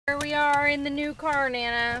Here we are in the new car,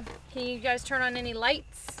 Nana. Can you guys turn on any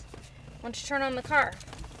lights? Why don't you turn on the car?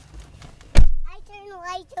 I turn the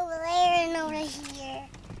lights over there and over here.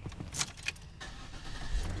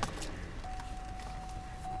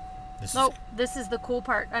 Nope, this is the cool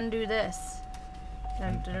part. Undo this.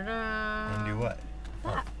 Dun, dun, dun, dun. Undo what?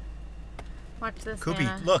 That. Watch this, Coopy,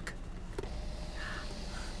 Nana. look.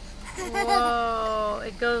 Whoa,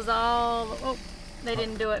 it goes all... Oh, they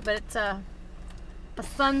didn't do it, but it's a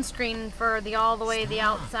sunscreen for all the way the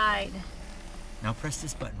outside. Now press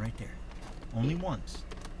this button right there. Only once.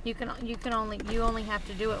 You only have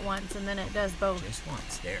to do it once, and then it does both. Just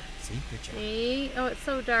once. There. See? Good job. See? Oh, it's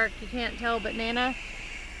so dark you can't tell, but Nana,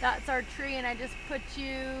 that's our tree, and I just put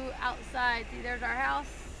you outside. See, there's our house.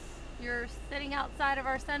 You're sitting outside of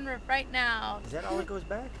our sunroof right now. Is that all it goes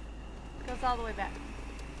back? It goes all the way back.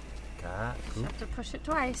 Cool. Have to push it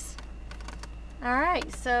twice. All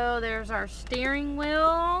right, so there's our steering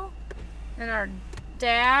wheel and our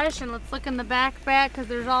dash, and let's look in the back because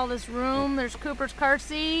there's all this room. There's Cooper's car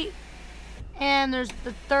seat, and there's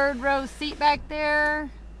the third row seat back there.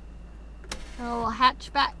 A little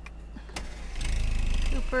hatchback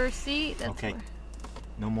Cooper seat. That's okay. Where...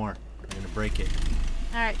 No more. I'm gonna break it.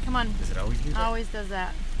 All right, come on. Does it always do that? Always does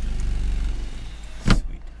that.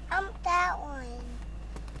 Sweet. That one.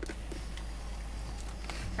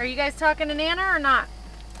 Are you guys talking to Nana or not?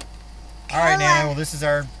 All right, Nana. Well, this is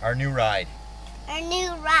our new ride. Our new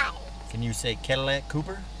ride. Can you say Cadillac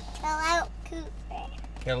Cooper? Cadillac Cooper.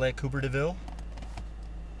 Cadillac Cooper DeVille?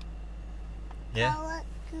 Yeah? Cadillac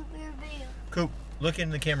Cooperville. Coop, look in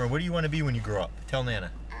the camera. What do you want to be when you grow up? Tell Nana.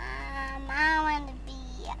 I want to be...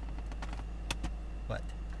 What?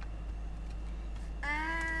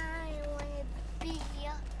 I want to be...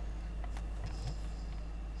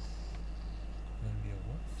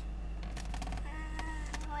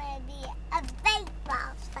 a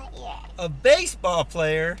baseball player. A baseball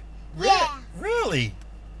player? Yeah. Really?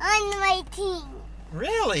 On my team.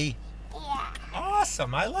 Really? Yeah.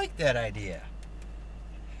 Awesome. I like that idea.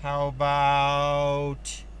 How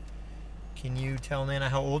about... Can you tell Nana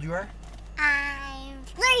how old you are? I'm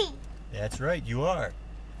 3. That's right, you are.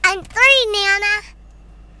 I'm 3, Nana.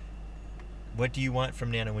 What do you want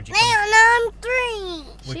from Nana when she comes? Nana, I'm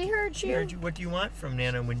 3. She heard you. What do you want from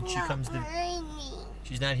Nana when she comes to...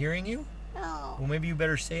 She's not hearing you? No. Well, maybe you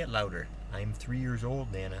better say it louder. I'm 3 years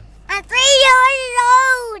old, Nana. I'm 3 years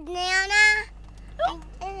old, Nana. I'm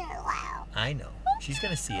loud. I know. She's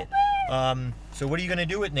going to see it. So what are you going to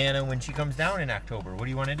do with Nana when she comes down in October? What do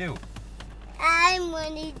you want to do? I'm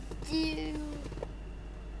going to do...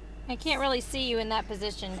 I can't really see you in that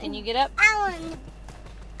position. Can you get up? I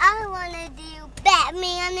want to do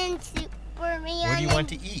Batman and Superman. What do you want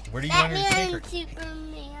to eat? Where do you want her to take her? Batman and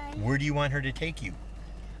Superman. Where do you want her to take you?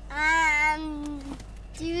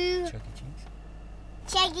 Do Chuck E. Cheese.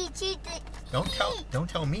 Chuck E. Cheese. Don't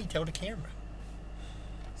tell me. Tell the camera.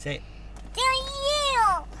 Say it. To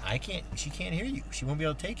you. I can't. She can't hear you. She won't be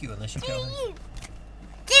able to take you unless you tell her.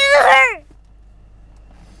 To her.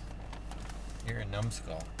 You're a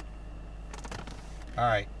numbskull. All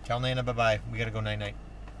right. Tell Nana bye-bye. We gotta go night-night.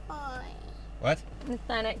 Bye. What? It's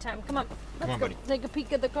night time. Come on. Let's on, go buddy. take a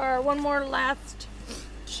peek at the car. One more last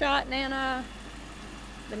shot, Nana.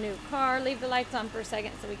 The new car. Leave the lights on for a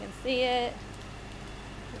second so we can see it.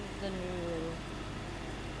 This is the new...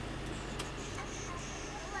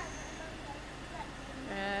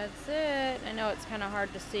 That's it. I know it's kind of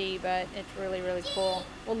hard to see, but it's really, really cool.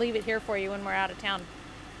 We'll leave it here for you when we're out of town.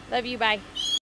 Love you. Bye.